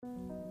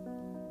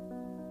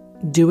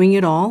Doing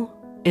it all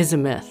is a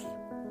myth.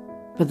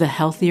 But the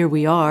healthier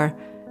we are,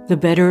 the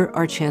better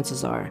our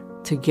chances are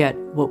to get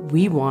what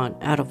we want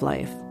out of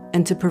life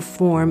and to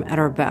perform at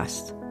our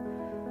best.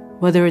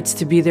 Whether it's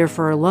to be there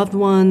for our loved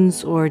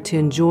ones or to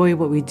enjoy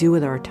what we do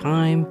with our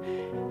time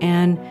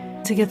and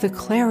to get the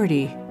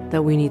clarity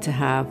that we need to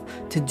have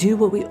to do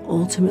what we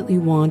ultimately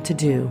want to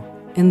do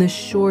in the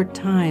short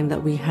time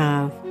that we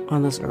have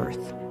on this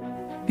earth.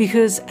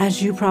 Because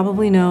as you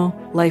probably know,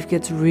 life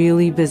gets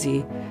really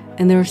busy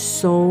and there are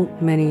so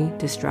many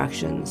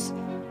distractions.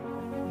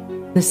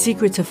 The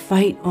secret to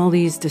fight all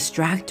these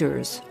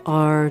distractors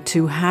are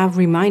to have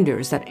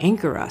reminders that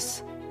anchor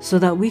us so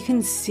that we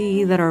can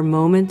see that our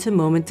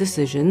moment-to-moment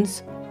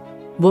decisions,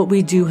 what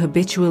we do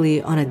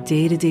habitually on a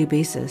day-to-day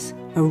basis,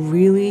 are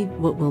really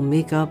what will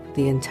make up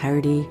the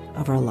entirety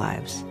of our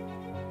lives.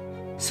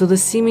 So the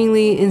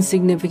seemingly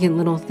insignificant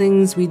little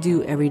things we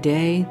do every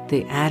day,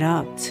 they add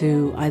up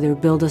to either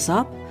build us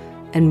up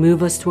and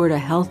move us toward a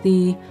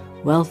healthy,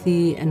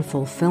 wealthy, and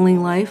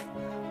fulfilling life,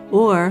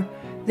 or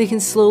they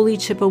can slowly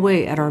chip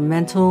away at our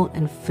mental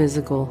and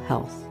physical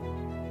health.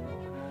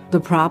 The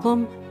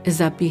problem is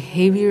that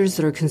behaviors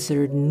that are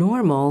considered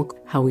normal,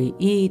 how we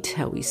eat,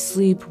 how we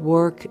sleep,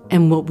 work,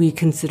 and what we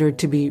consider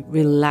to be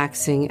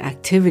relaxing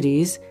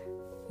activities,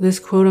 this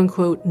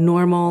quote-unquote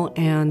normal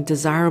and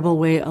desirable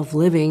way of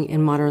living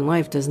in modern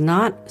life does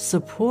not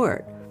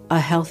support a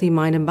healthy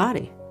mind and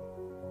body.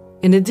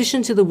 In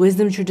addition to the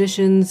wisdom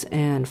traditions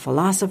and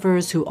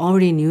philosophers who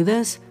already knew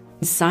this,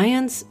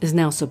 science is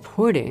now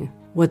supporting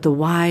what the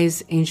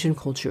wise ancient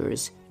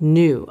cultures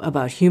knew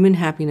about human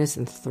happiness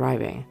and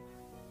thriving.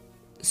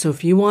 So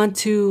if you want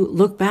to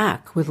look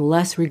back with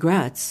less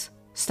regrets,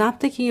 stop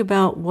thinking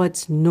about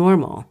what's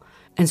normal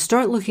and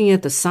start looking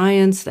at the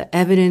science, the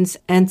evidence,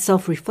 and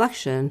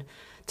self-reflection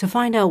to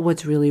find out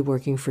what's really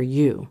working for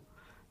you,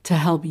 to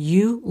help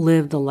you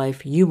live the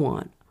life you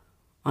want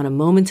on a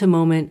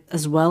moment-to-moment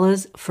as well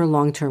as for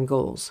long-term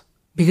goals,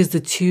 because the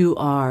two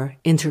are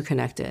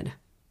interconnected.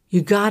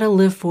 You gotta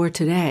live for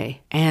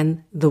today,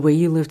 and the way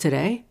you live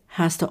today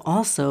has to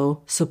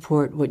also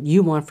support what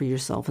you want for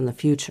yourself in the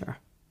future.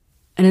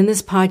 And in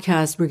this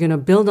podcast, we're gonna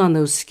build on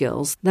those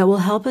skills that will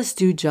help us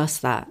do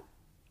just that.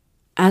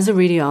 As a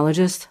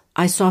radiologist,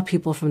 I saw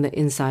people from the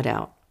inside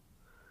out.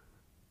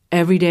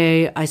 Every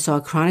day, I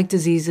saw chronic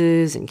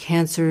diseases and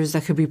cancers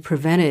that could be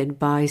prevented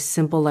by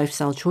simple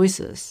lifestyle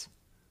choices.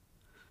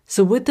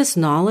 So with this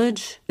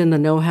knowledge and the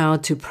know-how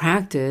to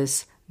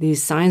practice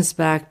these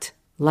science-backed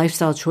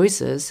lifestyle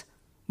choices,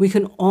 we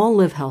can all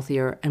live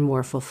healthier and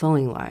more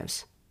fulfilling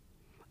lives.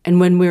 And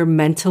when we're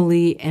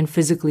mentally and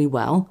physically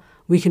well,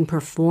 we can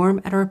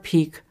perform at our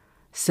peak,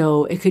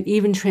 so it could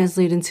even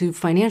translate into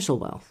financial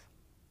wealth.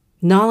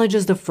 Knowledge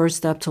is the first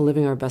step to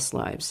living our best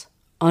lives.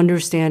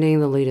 Understanding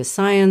the latest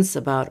science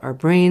about our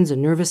brains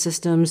and nervous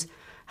systems,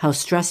 how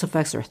stress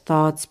affects our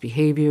thoughts,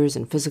 behaviors,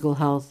 and physical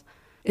health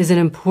is an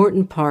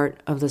important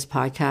part of this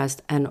podcast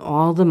and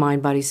all the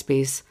Mind Body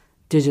Space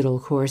digital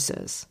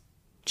courses.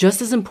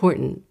 Just as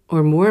important,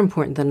 or more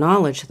important than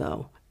knowledge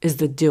though, is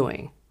the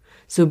doing.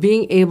 So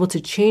being able to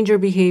change our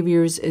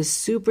behaviors is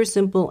super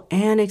simple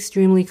and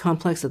extremely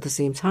complex at the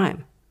same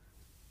time.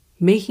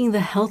 Making the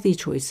healthy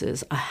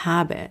choices a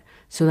habit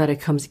so that it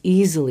comes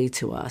easily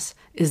to us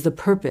is the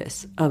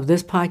purpose of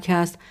this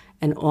podcast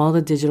and all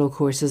the digital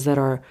courses that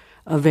are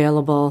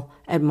available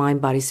at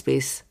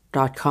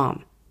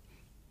mindbodyspace.com.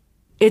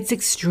 It's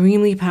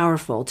extremely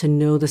powerful to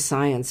know the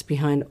science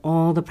behind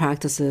all the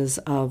practices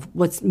of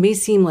what may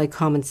seem like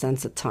common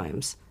sense at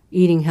times.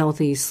 Eating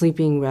healthy,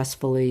 sleeping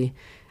restfully,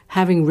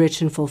 having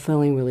rich and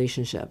fulfilling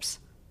relationships.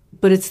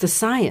 But it's the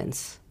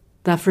science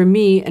that for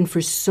me and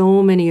for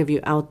so many of you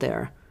out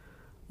there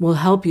will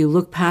help you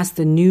look past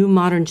the new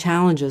modern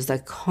challenges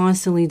that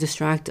constantly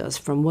distract us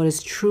from what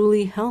is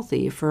truly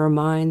healthy for our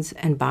minds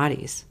and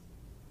bodies.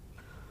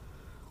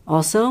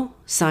 Also,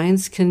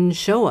 science can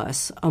show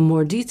us a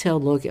more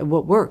detailed look at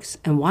what works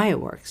and why it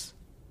works.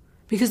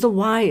 Because the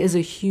why is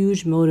a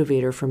huge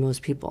motivator for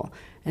most people,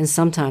 and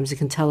sometimes it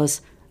can tell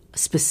us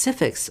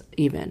specifics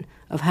even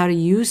of how to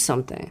use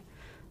something.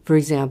 For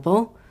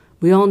example,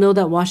 we all know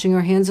that washing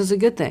our hands is a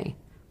good thing.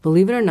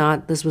 Believe it or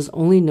not, this was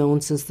only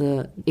known since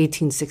the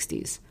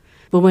 1860s.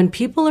 But when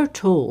people are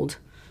told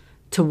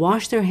to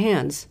wash their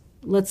hands,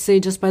 let's say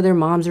just by their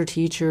moms or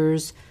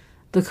teachers,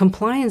 the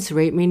compliance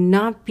rate may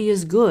not be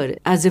as good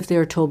as if they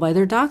are told by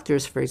their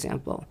doctors, for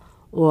example,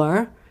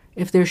 or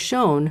if they're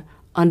shown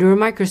under a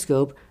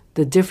microscope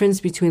the difference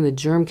between the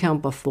germ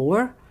count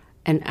before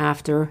and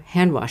after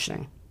hand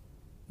washing.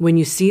 When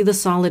you see the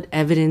solid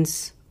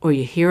evidence or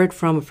you hear it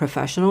from a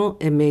professional,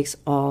 it makes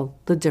all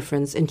the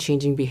difference in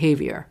changing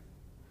behavior.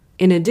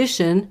 In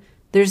addition,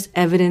 there's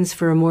evidence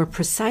for a more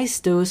precise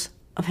dose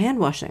of hand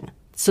washing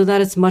so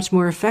that it's much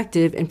more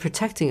effective in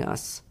protecting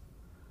us.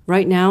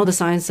 Right now, the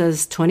science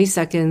says 20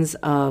 seconds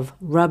of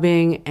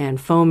rubbing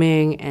and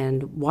foaming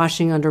and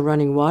washing under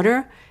running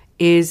water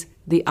is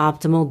the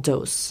optimal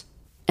dose.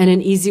 And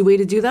an easy way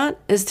to do that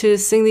is to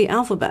sing the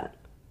alphabet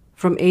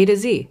from A to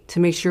Z to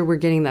make sure we're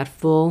getting that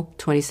full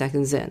 20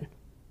 seconds in.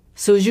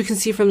 So as you can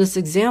see from this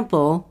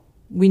example,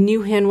 We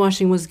knew hand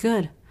washing was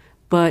good,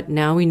 but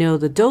now we know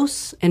the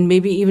dose and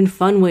maybe even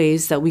fun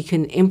ways that we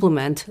can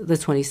implement the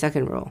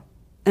 20-second rule.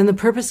 And the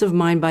purpose of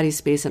Mind Body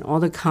Space and all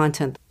the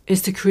content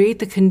is to create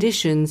the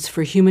conditions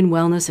for human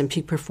wellness and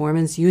peak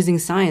performance using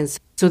science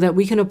so that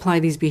we can apply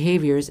these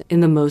behaviors in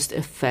the most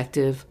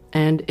effective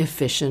and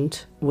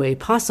efficient way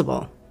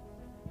possible.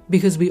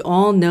 Because we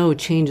all know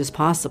change is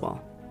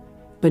possible.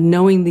 But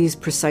knowing these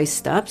precise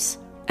steps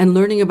and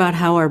learning about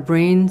how our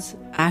brains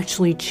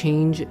actually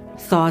change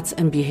thoughts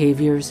and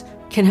behaviors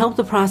can help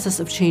the process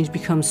of change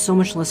become so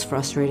much less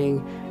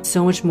frustrating,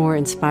 so much more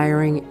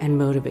inspiring and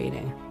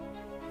motivating.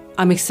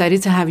 I'm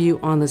excited to have you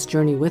on this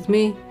journey with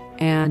me.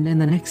 And in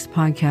the next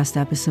podcast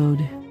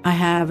episode, I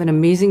have an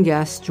amazing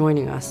guest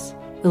joining us,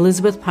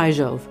 Elizabeth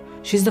Pajov.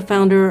 She's the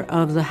founder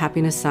of the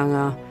Happiness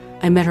Sangha.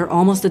 I met her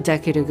almost a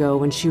decade ago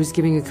when she was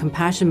giving a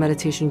compassion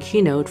meditation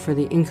keynote for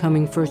the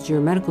incoming first-year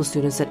medical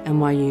students at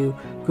NYU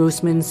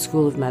Grossman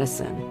School of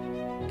Medicine.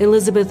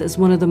 Elizabeth is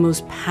one of the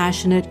most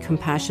passionate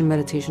compassion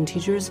meditation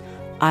teachers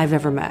I've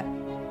ever met.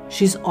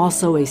 She's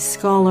also a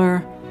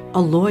scholar,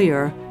 a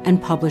lawyer,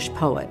 and published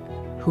poet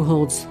who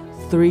holds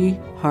 3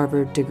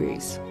 Harvard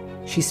degrees.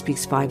 She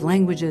speaks 5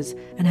 languages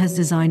and has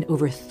designed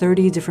over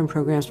 30 different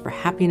programs for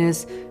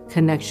happiness,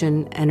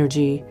 connection,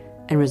 energy,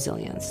 and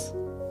resilience.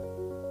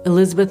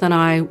 Elizabeth and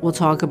I will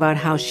talk about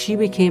how she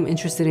became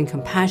interested in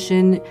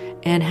compassion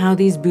and how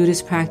these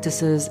Buddhist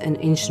practices and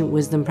ancient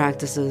wisdom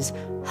practices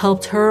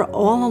helped her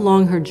all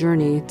along her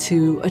journey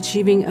to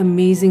achieving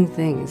amazing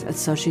things at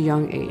such a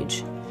young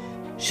age.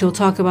 She'll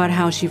talk about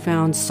how she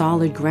found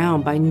solid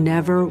ground by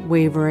never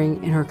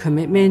wavering in her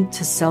commitment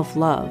to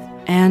self-love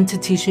and to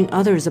teaching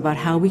others about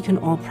how we can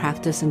all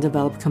practice and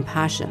develop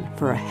compassion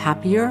for a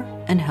happier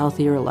and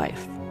healthier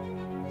life.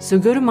 So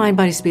go to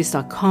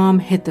mindbodyspace.com,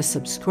 hit the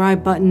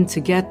subscribe button to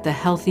get the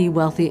Healthy,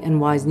 Wealthy,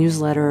 and Wise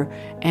newsletter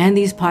and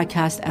these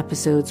podcast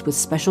episodes with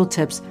special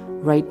tips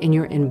right in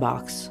your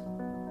inbox.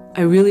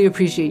 I really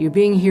appreciate you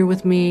being here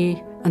with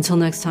me. Until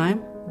next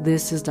time,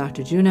 this is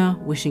Dr. Juna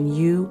wishing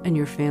you and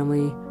your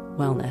family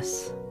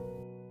wellness.